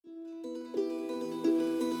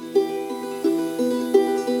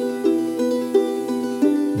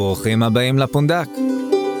ברוכים הבאים לפונדק.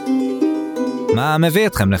 מה מביא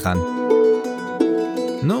אתכם לכאן?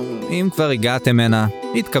 נו, אם כבר הגעתם הנה,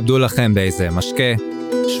 התכבדו לכם באיזה משקה,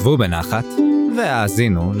 שבו בנחת,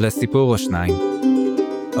 והאזינו לסיפור או שניים.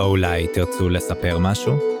 או אולי תרצו לספר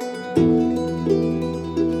משהו?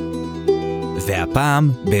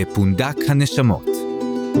 והפעם בפונדק הנשמות.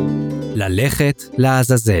 ללכת,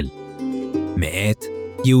 לעזאזל. מאת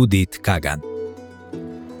יהודית קגן.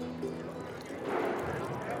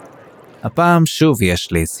 הפעם שוב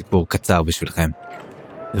יש לי סיפור קצר בשבילכם.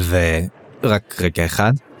 ורק רגע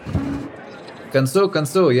אחד.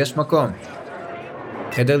 כנסו, יש מקום.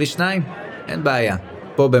 חדר לי 2? אין בעיה.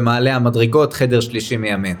 פה במעלה המדרגות חדר שלישי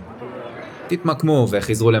מימין. תתמקמו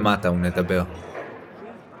וחזרו למטה ונדבר.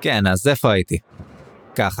 כן, אז איפה הייתי?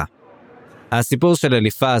 ככה. הסיפור של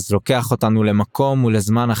אליפז לוקח אותנו למקום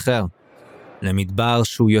ולזמן אחר. למדבר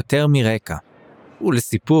שהוא יותר מרקע.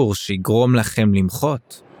 ולסיפור שיגרום לכם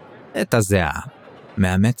למחות את הזיעה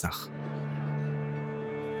מהמצח.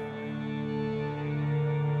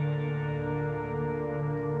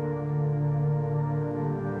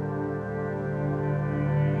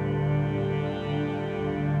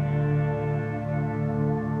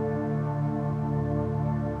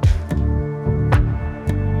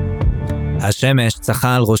 השמש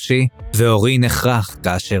צחה על ראשי, ואורי נחרח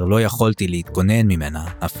כאשר לא יכולתי להתגונן ממנה,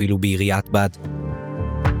 אפילו ביריית בד.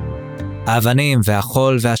 האבנים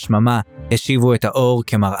והחול והשממה השיבו את האור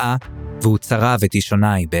כמראה, והוא צרב את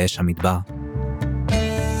אישוניי באש המדבר.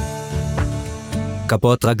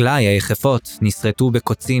 כפות רגליי היחפות נסרטו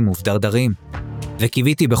בקוצים ובדרדרים,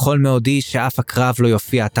 וקיוויתי בכל מאודי שאף הקרב לא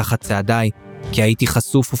יופיע תחת צעדיי, כי הייתי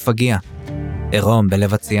חשוף ופגיע, עירום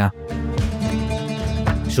בלב הצייה.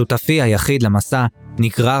 שותפי היחיד למסע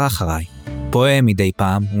נגרר אחריי, פועם מדי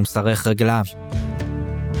פעם ומסרך רגליו.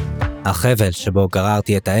 החבל שבו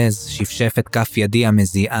גררתי את העז שפשף את כף ידי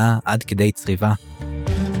המזיעה עד כדי צריבה.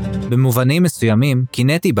 במובנים מסוימים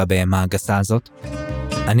קינאתי בבהמה הגסה הזאת.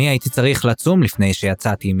 אני הייתי צריך לצום לפני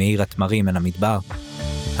שיצאתי מעיר התמרים אל המדבר.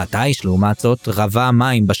 התיש לעומת זאת רבה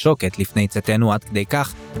מים בשוקת לפני צאתנו עד כדי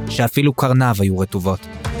כך שאפילו קרניו היו רטובות.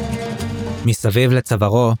 מסביב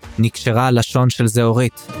לצווארו נקשרה הלשון של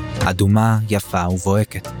זהורית, אדומה, יפה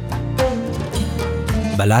ובוהקת.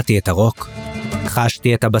 בלעתי את הרוק,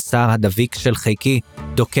 חשתי את הבשר הדביק של חיקי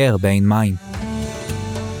דוקר בעין מים.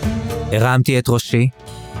 הרמתי את ראשי,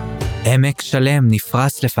 עמק שלם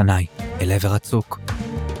נפרס לפניי אל עבר הצוק.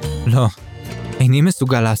 לא, איני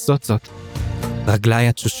מסוגל לעשות זאת. רגליי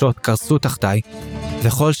התשושות קרסו תחתיי,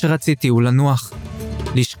 וכל שרציתי הוא לנוח,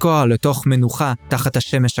 לשקוע לתוך מנוחה תחת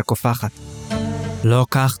השמש הקופחת. לא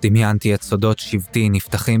כך דמיינתי את סודות שבטי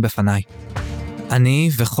נפתחים בפניי. אני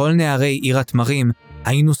וכל נערי עיר התמרים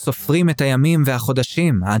היינו סופרים את הימים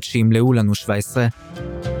והחודשים עד שימלאו לנו 17.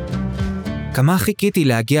 כמה חיכיתי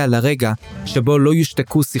להגיע לרגע שבו לא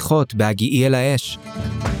יושתקו שיחות בהגיעי אל האש.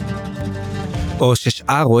 או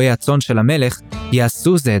ששאר רואי הצאן של המלך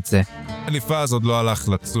יעשו זה את זה. אליפז עוד לא הלך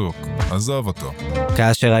לצוק, עזוב אותו.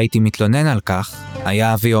 כאשר הייתי מתלונן על כך,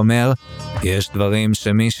 היה אבי אומר, יש דברים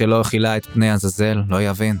שמי שלא חילה את פני עזאזל לא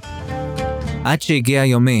יבין. עד שהגיע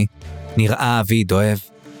יומי, נראה אבי דואב.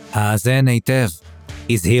 האזן היטב.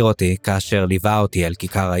 הזהיר אותי כאשר ליווה אותי אל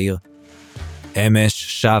כיכר העיר.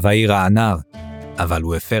 אמש שב העיר הענר, אבל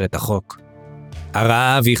הוא הפר את החוק.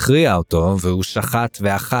 הרעב הכריע אותו והוא שחט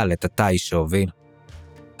ואכל את התיש שהוביל.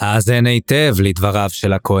 האזן היטב לדבריו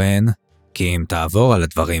של הכהן, כי אם תעבור על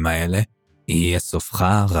הדברים האלה, יהיה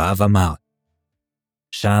סופך רעב אמר.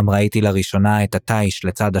 שם ראיתי לראשונה את התיש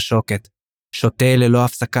לצד השוקת, שותה ללא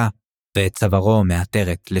הפסקה, ואת צווארו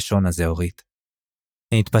מאתרת לשון הזהורית.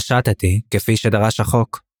 התפשטתי כפי שדרש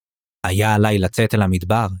החוק. היה עליי לצאת אל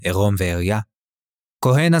המדבר, עירום ועריה.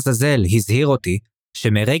 כהן עזאזל הזהיר אותי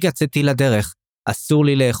שמרגע צאתי לדרך אסור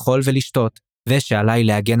לי לאכול ולשתות, ושעליי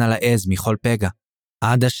להגן על העז מכל פגע,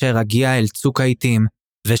 עד אשר אגיע אל צוק העיתים,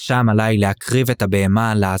 ושם עליי להקריב את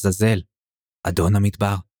הבהמה לעזאזל, אדון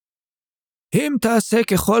המדבר. אם תעשה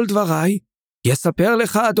ככל דבריי, יספר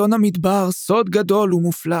לך אדון המדבר סוד גדול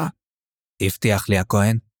ומופלא, הבטיח לי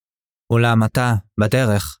הכהן. אולם עתה,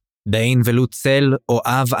 בדרך, באין ולו צל או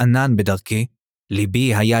אב ענן בדרכי,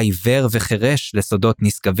 ליבי היה עיוור וחרש לסודות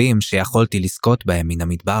נשגבים שיכולתי לזכות בהם מן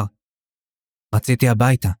המדבר. רציתי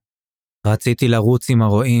הביתה. רציתי לרוץ עם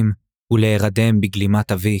הרועים ולהירדם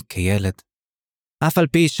בגלימת אבי כילד. אף על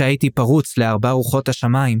פי שהייתי פרוץ לארבע רוחות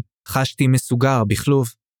השמיים, חשתי מסוגר בכלוב.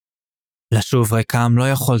 לשוב ריקם לא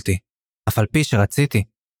יכולתי, אף על פי שרציתי.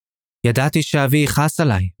 ידעתי שאבי יכעס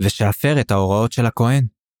עליי ושאפר את ההוראות של הכהן.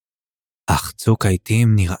 אך צוק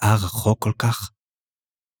העיתים נראה רחוק כל כך.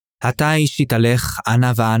 התיש התהלך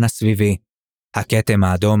אנה ואנה סביבי, הכתם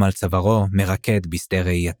האדום על צווארו מרקד בשדה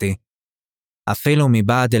ראייתי. אפילו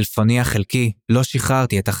מבעד אלפוני החלקי לא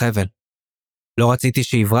שחררתי את החבל. לא רציתי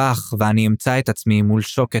שיברח ואני אמצא את עצמי מול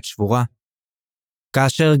שוקת שבורה.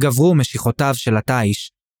 כאשר גברו משיכותיו של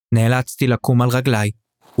התיש, נאלצתי לקום על רגליי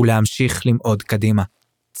ולהמשיך למעוד קדימה,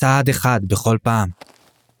 צעד אחד בכל פעם.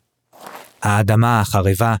 האדמה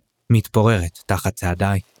החריבה מתפוררת תחת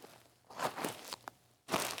צעדיי.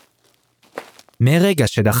 מרגע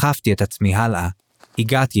שדחפתי את עצמי הלאה,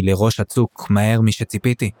 הגעתי לראש הצוק מהר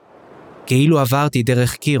משציפיתי, כאילו עברתי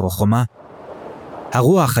דרך קיר או חומה.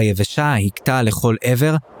 הרוח היבשה הכתה לכל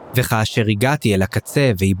עבר, וכאשר הגעתי אל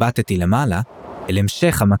הקצה והיבטתי למעלה, אל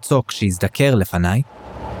המשך המצוק שהזדקר לפניי,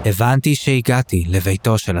 הבנתי שהגעתי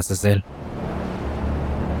לביתו של לעזאזל.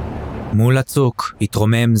 מול הצוק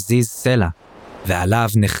התרומם זיז סלע, ועליו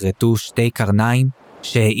נחרטו שתי קרניים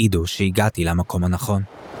שהעידו שהגעתי למקום הנכון.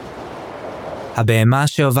 הבהמה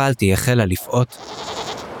שהובלתי החלה לפעוט,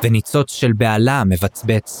 וניצוץ של בעלה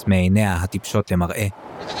מבצבץ מעיניה הטיפשות למראה.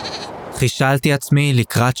 חישלתי עצמי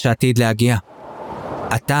לקראת שעתיד להגיע.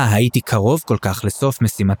 עתה הייתי קרוב כל כך לסוף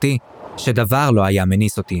משימתי, שדבר לא היה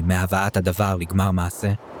מניס אותי מהבאת הדבר לגמר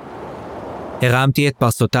מעשה. הרמתי את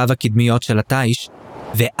פרסותיו הקדמיות של התיש,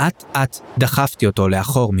 ואט אט דחפתי אותו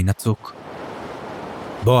לאחור מן הצוק.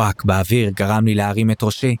 בוהק באוויר גרם לי להרים את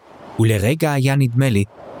ראשי, ולרגע היה נדמה לי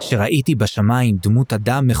שראיתי בשמיים דמות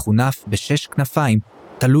אדם מחונף בשש כנפיים,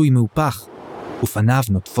 תלוי מהופך, ופניו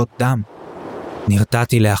נוטפות דם.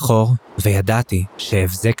 נרתעתי לאחור, וידעתי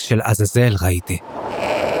שהבזק של לעזאזל ראיתי.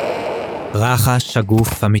 רחש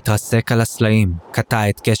שגוף המתרסק על הסלעים קטע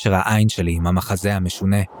את קשר העין שלי עם המחזה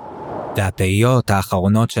המשונה, והפעיות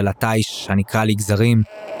האחרונות של התיש הנקרא לי גזרים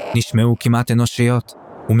נשמעו כמעט אנושיות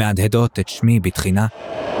ומהדהדות את שמי בתחינה.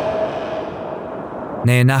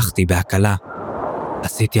 נאנחתי בהקלה.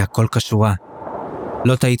 עשיתי הכל כשורה.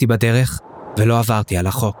 לא טעיתי בדרך ולא עברתי על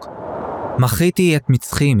החוק. מחיתי את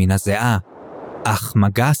מצחי מן הזיעה, אך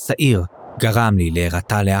מגע שעיר גרם לי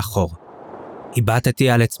להירתע לאחור. היבטתי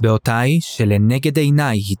על אצבעותיי שלנגד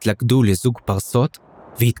עיניי התלכדו לזוג פרסות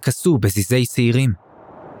והתכסו בזיזי שעירים.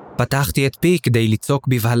 פתחתי את פי כדי לצעוק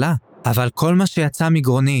בבהלה, אבל כל מה שיצא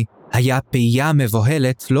מגרוני היה פעייה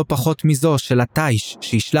מבוהלת לא פחות מזו של התיש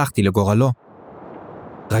שהשלחתי לגורלו.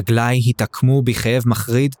 רגליי התעקמו בכאב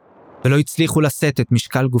מחריד ולא הצליחו לשאת את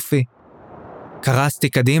משקל גופי. קרסתי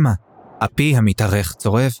קדימה, אפי המתארך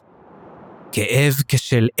צורב. כאב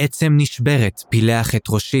כשל עצם נשברת פילח את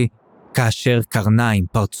ראשי, כאשר קרניים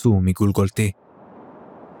פרצו מגולגולתי.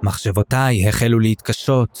 מחשבותיי החלו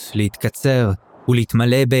להתקשות, להתקצר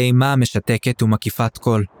ולהתמלא באימה משתקת ומקיפת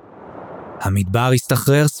קול. המדבר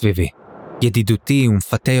הסתחרר סביבי, ידידותי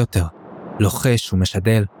ומפתה יותר, לוחש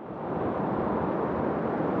ומשדל.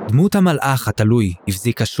 דמות המלאך התלוי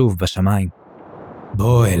הבזיקה שוב בשמיים.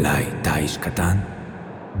 בוא אליי, תיש קטן.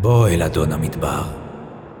 בוא אל אדון המדבר.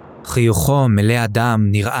 חיוכו מלא אדם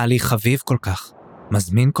נראה לי חביב כל כך,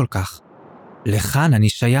 מזמין כל כך. לכאן אני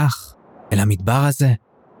שייך, אל המדבר הזה.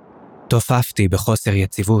 תופפתי בחוסר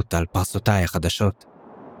יציבות על פרסותיי החדשות.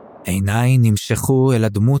 עיניי נמשכו אל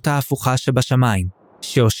הדמות ההפוכה שבשמיים,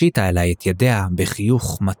 שהושיטה אליי את ידיה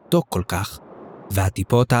בחיוך מתוק כל כך,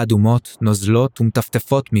 והטיפות האדומות נוזלות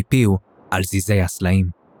ומטפטפות מפיהו על זיזי הסלעים.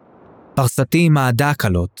 פרסתי מעדה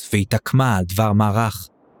קלות והתעקמה על דבר מערך.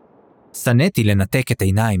 שנאתי לנתק את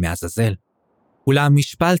עיניי מעזאזל, אולם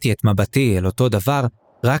השפלתי את מבטי אל אותו דבר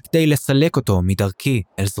רק כדי לסלק אותו מדרכי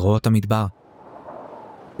אל זרועות המדבר.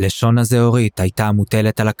 לשון הזהורית הייתה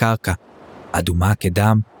מוטלת על הקרקע, אדומה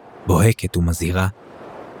כדם, בוהקת ומזהירה.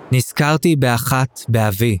 נזכרתי באחת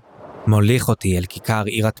באבי, מוליך אותי אל כיכר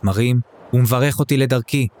עיר התמרים ומברך אותי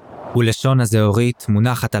לדרכי, ולשון הזהורית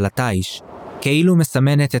מונחת על התיש, כאילו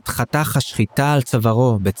מסמנת את חתך השחיטה על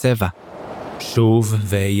צווארו בצבע. שוב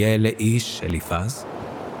ואהיה לאיש אליפז,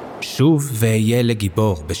 שוב ואהיה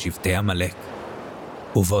לגיבור בשבטי המלך.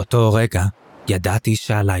 ובאותו רגע ידעתי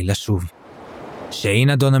שעליי לשוב. שאין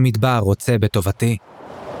אדון המדבר רוצה בטובתי.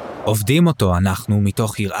 עובדים אותו אנחנו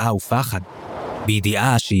מתוך יראה ופחד,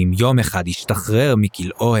 בידיעה שאם יום אחד ישתחרר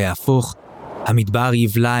מכלאו ההפוך, המדבר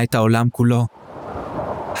יבלע את העולם כולו.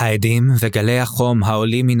 העדים וגלי החום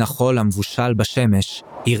העולים מן החול המבושל בשמש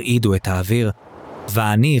הרעידו את האוויר,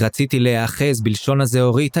 ואני רציתי להיאחז בלשון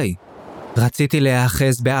הזהורית ההיא. רציתי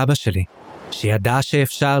להיאחז באבא שלי, שידע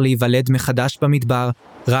שאפשר להיוולד מחדש במדבר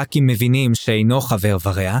רק אם מבינים שאינו חבר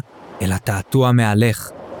ורע, אלא תעתוע מהלך,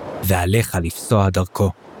 ועליך לפסוע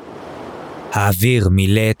דרכו. האוויר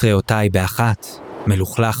מילא את ריאותיי באחת,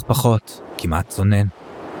 מלוכלך פחות, כמעט צונן.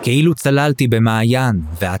 כאילו צללתי במעיין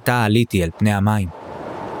ועתה עליתי אל פני המים.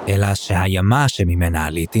 אלא שהימה שממנה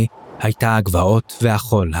עליתי הייתה הגבעות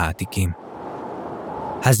והחול העתיקים.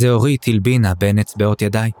 הזהורית הלבינה בין אצבעות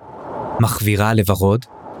ידיי, מחבירה לוורוד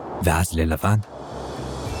ואז ללבן.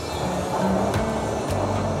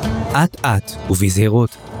 אט-אט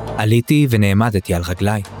ובזהירות עליתי ונעמדתי על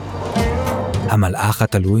רגליי. המלאך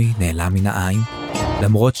התלוי נעלם מן העין,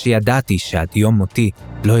 למרות שידעתי שעד יום מותי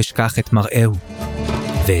לא אשכח את מראהו,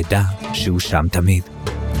 ואדע שהוא שם תמיד.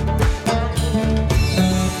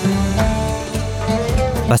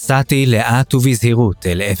 פסעתי לאט ובזהירות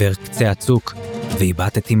אל עבר קצה הצוק,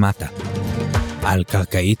 והיבטתי מטה. על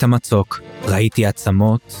קרקעית המצוק ראיתי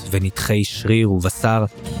עצמות ונתחי שריר ובשר,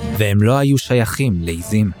 והם לא היו שייכים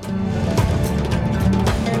לעיזים.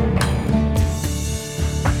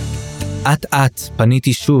 אט-אט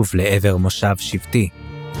פניתי שוב לעבר מושב שבטי,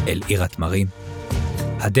 אל עיר התמרים.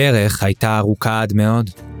 הדרך הייתה ארוכה עד מאוד,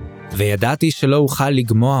 וידעתי שלא אוכל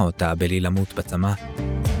לגמוע אותה בלי למות בצמא.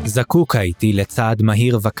 זקוק הייתי לצעד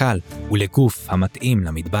מהיר וקל ולגוף המתאים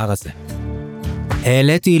למדבר הזה.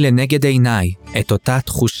 העליתי לנגד עיניי את אותה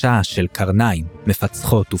תחושה של קרניים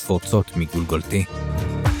מפצחות ופורצות מגולגולתי.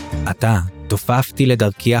 עתה תופפתי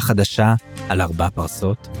לדרכי החדשה על 4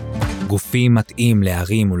 פרסות, גופי מתאים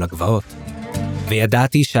להרים ולגבעות,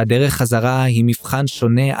 וידעתי שהדרך חזרה היא מבחן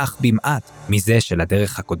שונה אך במעט מזה של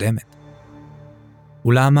הדרך הקודמת.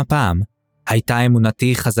 אולם הפעם הייתה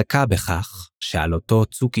אמונתי חזקה בכך שעל אותו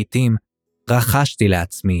צוק עיתים רכשתי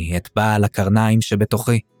לעצמי את בעל הקרניים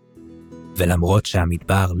שבתוכי, ולמרות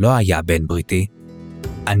שהמדבר לא היה בן בריתי,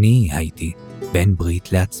 אני הייתי בן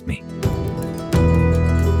ברית לעצמי.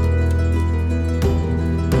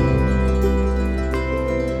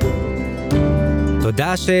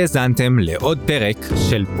 תודה שהאזנתם לעוד פרק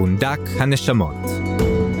של פונדק הנשמות.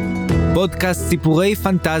 פודקאסט סיפורי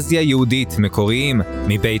פנטזיה יהודית מקוריים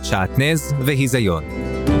מבית שעטנז והיזיון.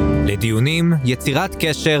 לדיונים, יצירת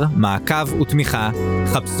קשר, מעקב ותמיכה,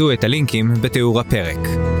 חפשו את הלינקים בתיאור הפרק.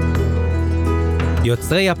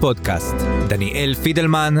 יוצרי הפודקאסט, דניאל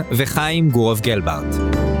פידלמן וחיים גורוב גלברט.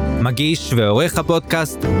 מגיש ועורך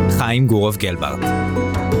הפודקאסט, חיים גורוב גלברט.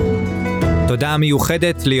 תודה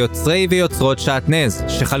מיוחדת ליוצרי ויוצרות שעטנז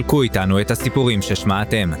שחלקו איתנו את הסיפורים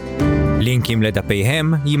ששמעתם. לינקים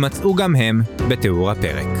לדפיהם יימצאו גם הם בתיאור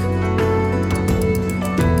הפרק.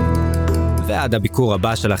 ועד הביקור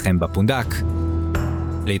הבא שלכם בפונדק,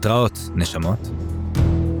 להתראות נשמות.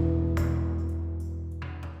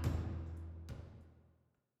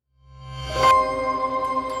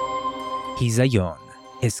 היזיון,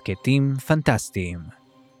 הסקטים פנטסטיים.